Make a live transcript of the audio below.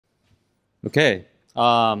Okay.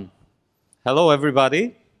 Hello,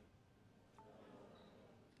 everybody.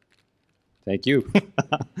 Thank you.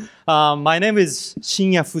 My name is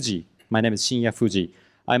Shinya Fujii.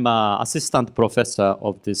 I'm an assistant professor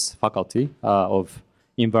of this faculty of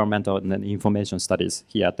Environmental and Information Studies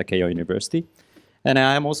here at the Keio University. And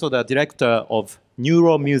I'm also the director of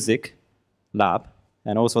Neuromusic Lab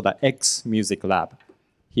and also the X Music Lab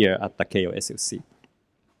here at the Keio SFC.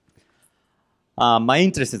 My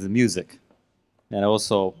interest is music and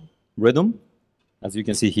also rhythm. As you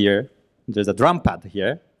can see here, there's a drum pad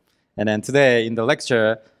here. And then today in the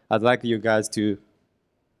lecture, I'd like you guys to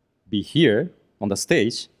be here on the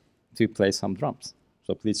stage to play some drums.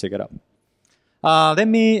 So please check it out.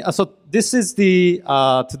 So this is the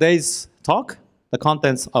today's talk, the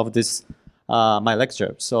contents of this my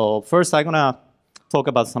lecture. So first, I'm gonna talk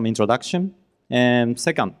about some introduction, and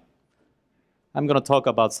second, I'm gonna talk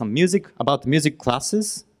about some music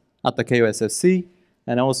classes at the Keio SFC,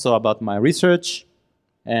 and also about my research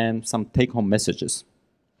and some take-home messages.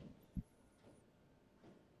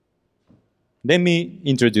 Let me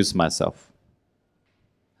introduce myself.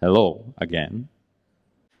 Hello again.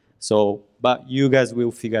 So, but you guys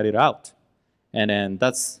will figure it out. And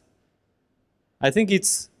then I think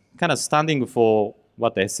it's kind of standing for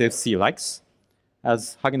what the SFC likes.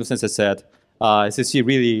 As Hagino sensei said, SFC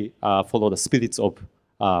really follow the spirits of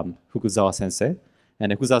Fukuzawa sensei.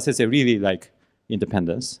 And Fukuzawa sensei really like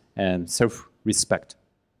independence and self-respect.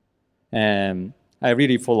 And I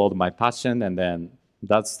really followed my passion, and then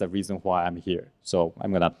that's the reason why I'm here. So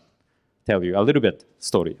I'm gonna tell you a little bit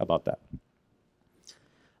story about that.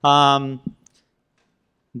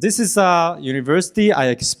 This is a university I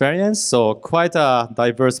experienced, so quite a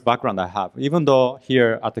diverse background I have. Even though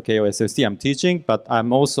here at the Keio SFC I'm teaching, but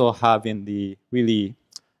I'm also having the really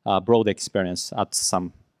broad experience at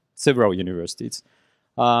several universities.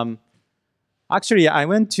 Actually, I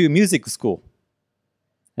went to music school,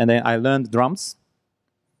 and then I learned drums.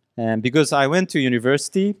 And because I went to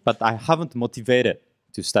university, but I haven't motivated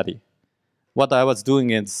to study. What I was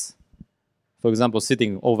doing is, for example,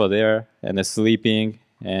 sitting over there and sleeping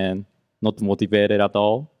and not motivated at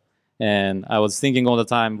all. And I was thinking all the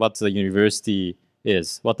time what the university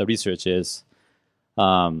is, what the research is.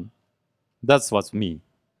 That's what's me.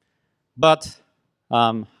 But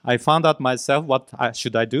I found out myself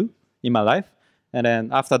should I do in my life. And then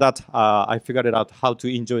after that, I figured out how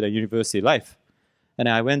to enjoy the university life. And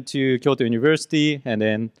I went to Kyoto University, and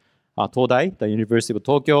then Todai, the University of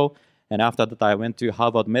Tokyo. And after that, I went to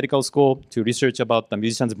Harvard Medical School to research about the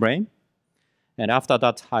musician's brain. And after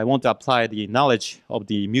that, I want to apply the knowledge of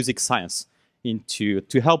the music science to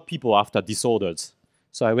help people after disorders.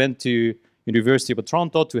 So I went to University of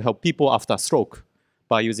Toronto to help people after stroke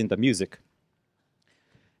by using the music.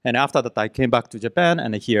 And after that, I came back to Japan,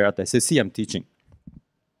 and here at the SFC, I'm teaching.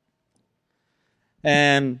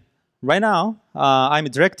 And right now, I'm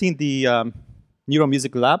directing the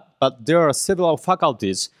Neuromusic Lab, but there are several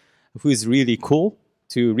faculties who is really cool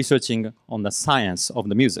to researching on the science of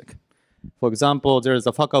the music. For example, there's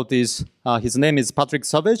a faculty, his name is Patrick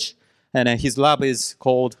Savage, and his lab is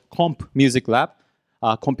called Comp Music Lab,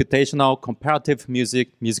 Computational Comparative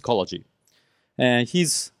Musicology. And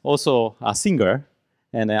he's also a singer,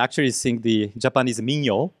 and actually sing the Japanese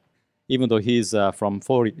minyo, even though he's from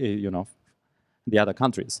the other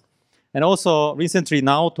countries. And also recently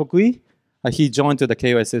now Tokui, he joined to the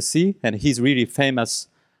Keio SFC, and he's really famous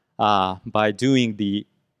by doing the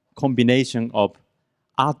combination of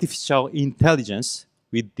artificial intelligence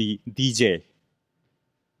with the DJ.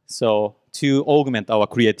 So to augment our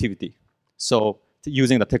creativity. So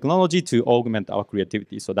using the technology to augment our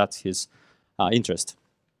creativity. So that's his interest.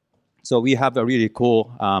 So we have a really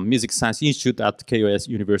cool Music Science Institute at Keio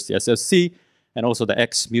University SFC, and also the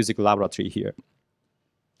X Music Laboratory here.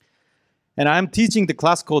 And I'm teaching the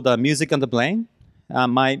class called Music and the Brain.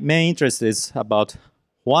 My main interest is about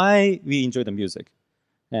why we enjoy the music,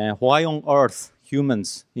 and why on earth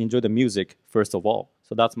humans enjoy the music, first of all.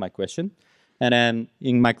 So that's my question. And then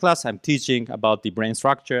in my class, I'm teaching about the brain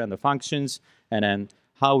structure and the functions, and then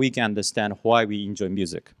how we can understand why we enjoy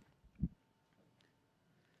music.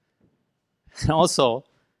 And also,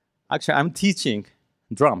 actually, I'm teaching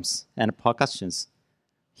drums and percussions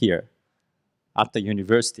here at the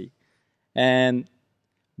university. And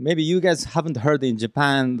maybe you guys haven't heard in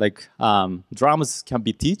Japan, like drums can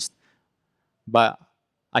be taught, but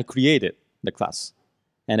I created the class.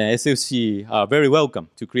 And SFC are very welcome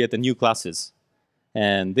to create the new classes.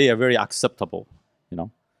 And they are very acceptable, you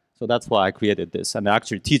know. So that's why I created this, and I'm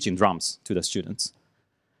actually teaching drums to the students.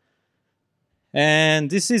 And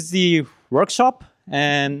this is the workshop,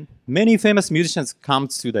 and many famous musicians come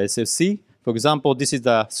to the SFC For example, this is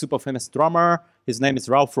the super famous drummer. His name is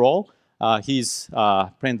Ralph Roll. He's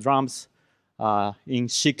playing drums in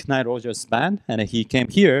Chic Nile Rodgers' band, and he came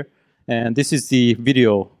here. And this is the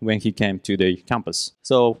video when he came to the campus.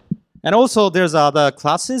 So, and also there's other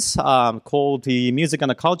classes called the Music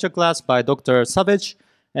and Culture class by Dr. Savage.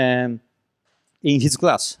 And in his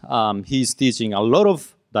class, he's teaching a lot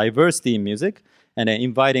of diversity in music and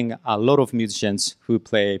inviting a lot of musicians who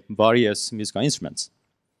play various musical instruments.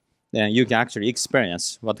 And you can actually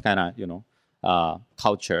experience what kind of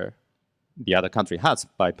culture the other country has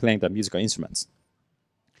by playing the musical instruments.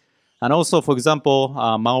 And also, for example,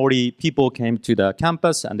 Maori people came to the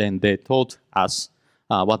campus and then they taught us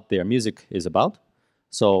what their music is about.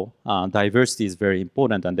 So diversity is very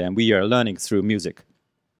important, and then we are learning through music.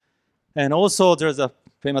 And also, there's a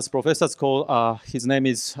famous professor called, his name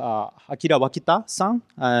is Akira Wakita-san,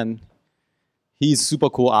 and he's super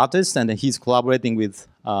cool artist, and he's collaborating with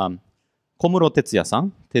Komuro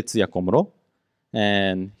Tetsuya-san, Tetsuya Komuro,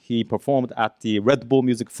 and he performed at the Red Bull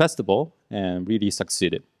Music Festival and really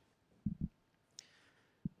succeeded.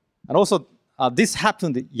 And also, this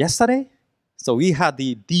happened yesterday. So we had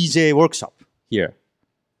the DJ workshop here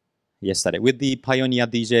yesterday with the Pioneer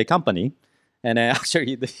DJ company. And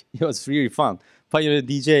actually, it was really fun. Pioneer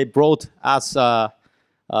DJ brought us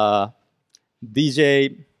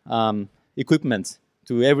DJ equipment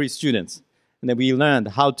to every student. And then we learned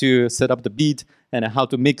how to set up the beat and how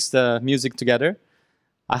to mix the music together.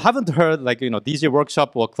 I haven't heard DJ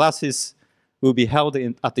workshop or classes will be held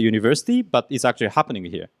at the university, but it's actually happening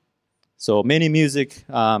here. So many music,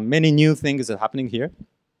 many new things are happening here.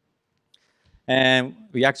 And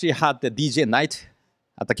we actually had the DJ night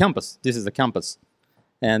at the campus. This is the campus.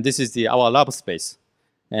 And this is our lab space.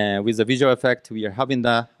 And with the visual effect, we are having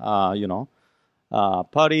the,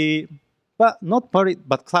 party, but not party,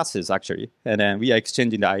 but classes actually. And then we are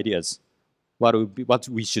exchanging the ideas. What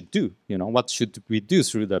we should do, what should we do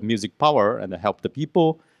through the music power and help the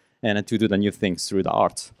people and to do the new things through the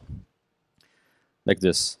art. Like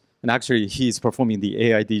this. And actually, he's performing the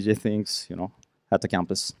AI DJ things, at the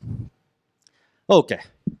campus. Okay.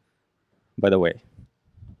 By the way,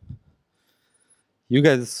 you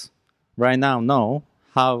guys right now know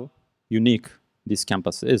how unique this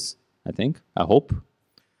campus is, I think, I hope.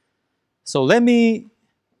 So let me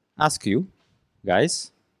ask you,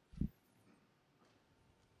 guys,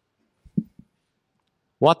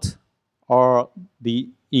 what are the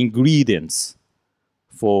ingredients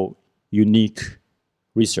for unique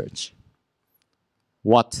research?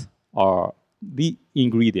 What are the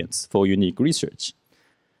ingredients for unique research?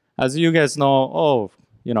 As you guys know,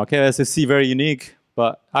 KSSC very unique,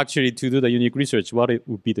 but actually to do the unique research, what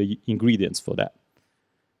would be the ingredients for that?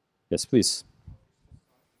 Yes, please.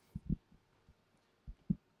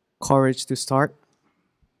 Courage to start.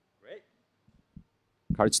 Great.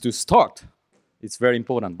 Courage to start. It's very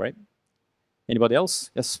important, right? Anybody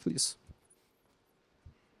else? Yes, please.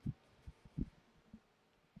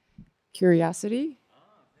 Curiosity.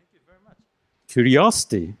 Thank you very much.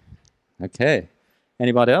 Curiosity. Okay.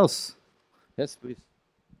 Anybody else? Yes, please.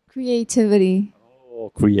 Creativity.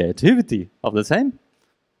 Oh, creativity. Of the same?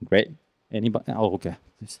 Great. Anybody? Oh, okay.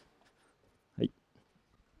 Please. Hey.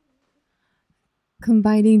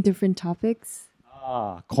 Combining different topics.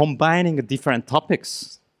 Combining different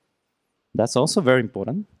topics. That's also very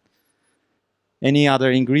important. Any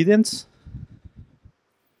other ingredients?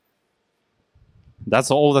 That's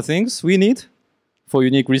all the things we need for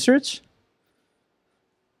unique research?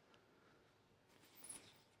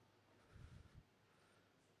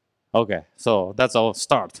 Okay, so that's our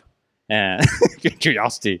start. And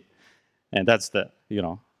curiosity. And that's the,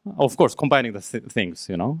 of course, combining the things,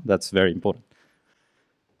 that's very important.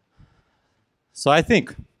 So I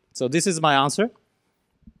think, so this is my answer.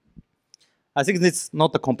 I think it's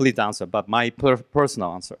not the complete answer, but my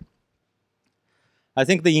personal answer. I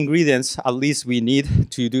think the ingredients, at least we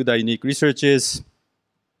need to do the unique research is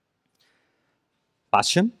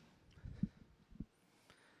passion.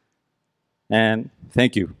 And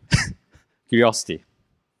thank you, curiosity.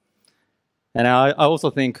 And I also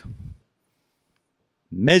think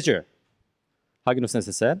measure. Hagino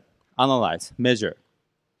Sensei said, analyze, measure.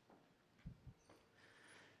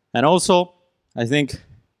 And also, I think.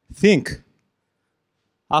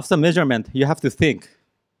 After measurement, you have to think,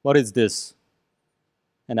 what is this?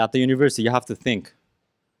 And at the university, you have to think.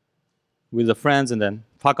 With the friends and then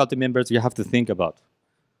faculty members, you have to think about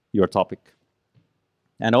your topic.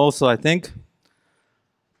 And also, I think,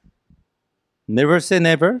 never say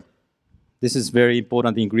never. This is very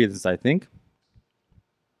important ingredients, I think.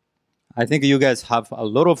 I think you guys have a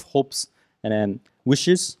lot of hopes and then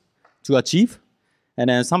wishes to achieve. And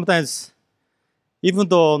then sometimes Even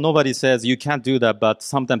though nobody says you can't do that, but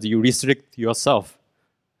sometimes you restrict yourself.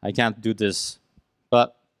 I can't do this,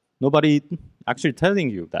 but nobody actually telling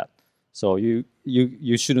you that. So you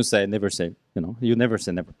shouldn't say never say. You never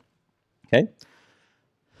say never. Okay.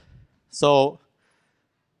 So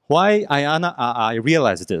why I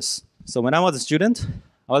realized this. So when I was a student,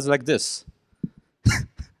 I was like this.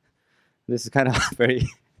 This is kind of very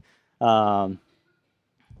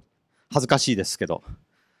恥ずかしいですけど。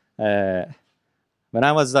When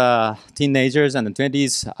I was teenagers and the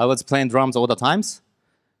 20s, I was playing drums all the times.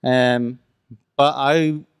 But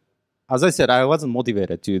as I said, I wasn't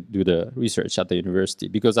motivated to do the research at the university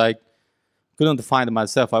because I couldn't find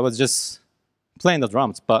myself. I was just playing the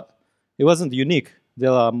drums, but it wasn't unique.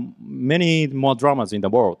 There are many more drummers in the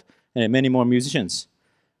world and many more musicians.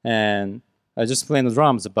 And I just played the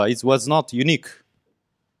drums, but it was not unique.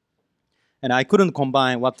 And I couldn't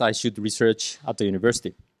combine what I should research at the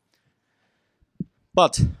university.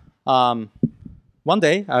 But one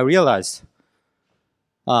day I realized,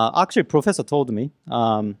 actually professor told me,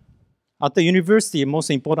 at the university, most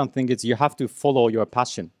important thing is you have to follow your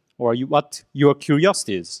passion or what your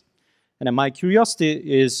curiosity is. And my curiosity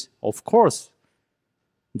is, of course,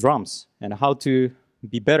 drums and how to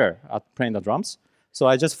be better at playing the drums. So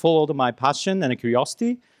I just followed my passion and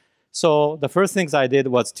curiosity. So the first things I did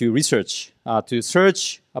was to research, to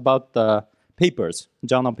search about the papers,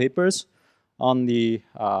 journal papers, on the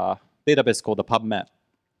database called the PubMed.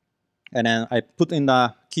 And then I put in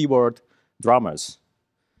the keyword drummers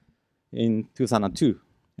in 2002.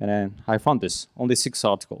 And then I found this, only 6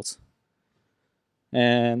 articles.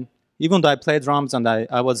 And even though I play drums and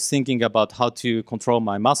I was thinking about how to control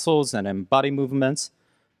my muscles and then body movements,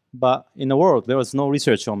 but in the world, there was no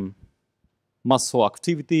research on muscle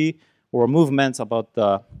activity or movements about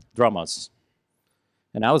the drummers.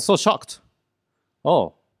 And I was so shocked.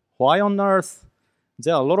 Oh, why on earth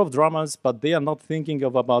there are a lot of drummers, but they are not thinking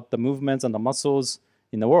about the movements and the muscles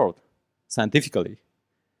in the world scientifically?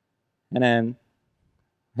 And then,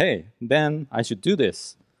 hey, then I should do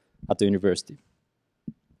this at the university.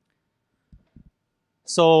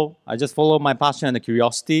 So I just followed my passion and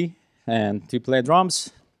curiosity and to play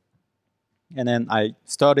drums. And then I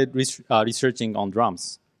started researching on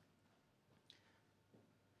drums.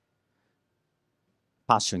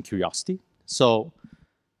 Passion, curiosity. So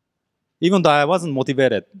even though I wasn't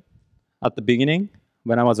motivated at the beginning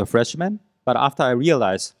when I was a freshman, but after I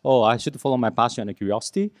realized, oh, I should follow my passion and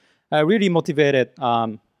curiosity, I really motivated.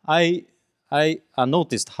 I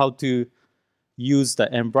noticed how to use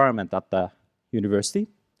the environment at the university.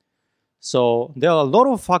 So there are a lot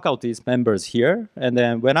of faculties members here. And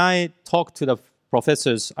then when I talk to the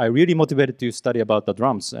professors, I really motivated to study about the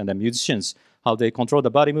drums and the musicians, how they control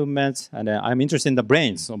the body movements. And I'm interested in the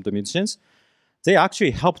brains of the musicians. They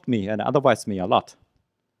actually helped me and advised me a lot.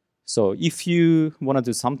 So if you want to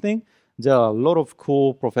do something, there are a lot of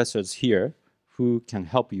cool professors here who can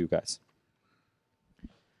help you guys.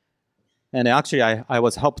 And actually, I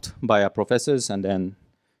was helped by professors, and then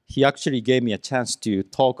he actually gave me a chance to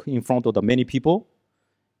talk in front of the many people,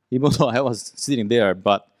 even though I was sitting there.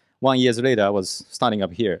 But 1 year later, I was standing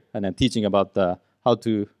up here and then teaching about how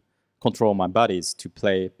to control my bodies to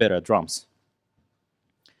play better drums.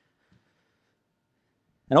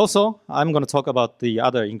 And also, I'm going to talk about the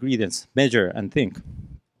other ingredients, measure and think.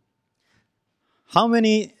 How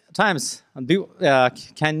many times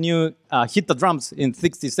can you hit the drums in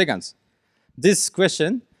 60 seconds? This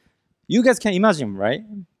question, you guys can imagine, right?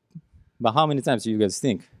 But how many times do you guys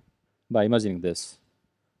think by imagining this?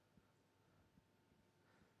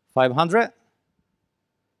 500?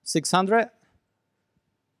 600?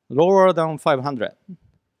 Lower than 500?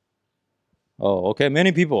 Oh, okay,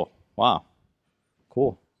 many people. Wow,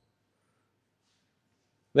 cool.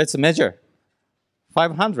 Let's measure.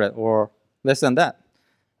 500 or less than that.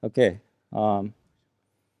 Okay.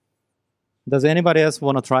 Does anybody else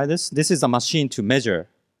want to try this? This is a machine to measure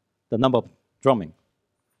the number of drumming.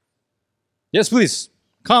 Yes, please.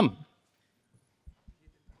 Come.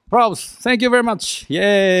 Props. Thank you very much.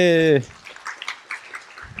 Yay.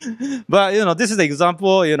 But, this is the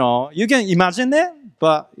example, you can imagine it,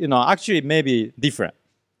 but, actually it may be different.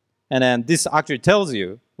 And then this actually tells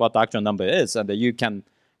you what the actual number is, and that you can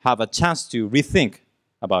have a chance to rethink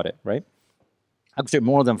about it, right? Actually,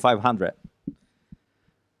 more than 500.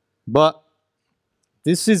 But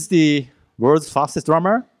this is the world's fastest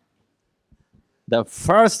drummer. The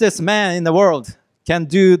fastest man in the world can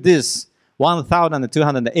do this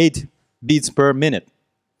 1,208 beats per minute.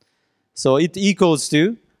 So it equals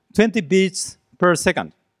to 20 beats per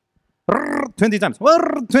second. 20 times.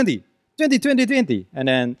 20. And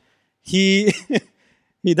then he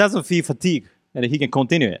he doesn't feel fatigue and he can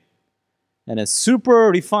continue it. And a super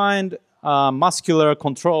refined muscular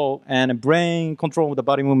control and brain control of the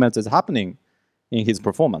body movements is happening in his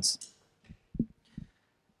performance.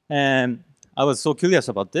 And I was so curious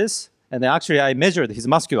about this. And then actually, I measured his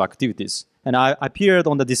muscular activities. And I appeared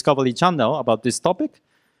on the Discovery Channel about this topic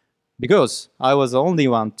because I was the only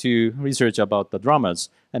one to research about the drummers.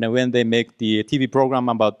 And then when they make the TV program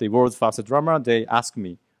about the world's fastest drummer, they ask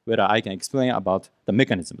me whether I can explain about the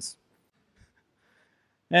mechanisms.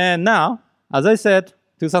 And now, as I said,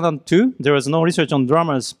 2002, there was no research on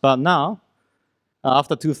drummers. But now,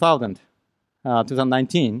 after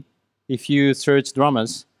 2019, if you search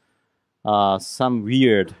drummers, some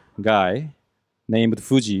weird guy named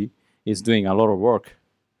Fujii is doing a lot of work.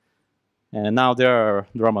 And now there are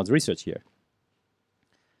drummers research here.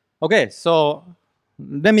 Okay, so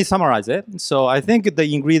let me summarize it. So I think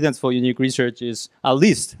the ingredients for unique research is at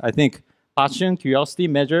least, I think, passion, curiosity,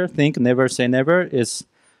 measure, think, never say never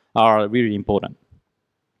are really important.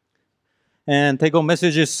 And take-home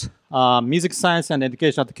messages, music science and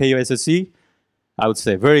education at KOSC, I would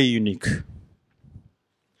say very unique.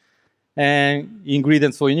 And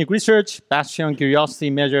ingredients for unique research, passion, curiosity,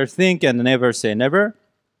 measure, think, and never say never.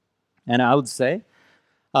 And I would say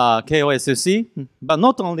KOSC, but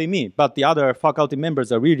not only me, but the other faculty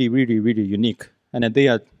members are really, really, really unique. And they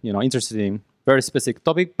are interested in very specific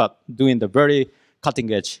topic, but doing the very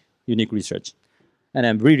cutting edge unique research. And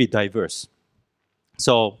I'm really diverse.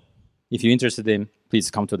 So if you're interested in,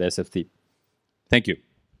 please come to the SFC. Thank you.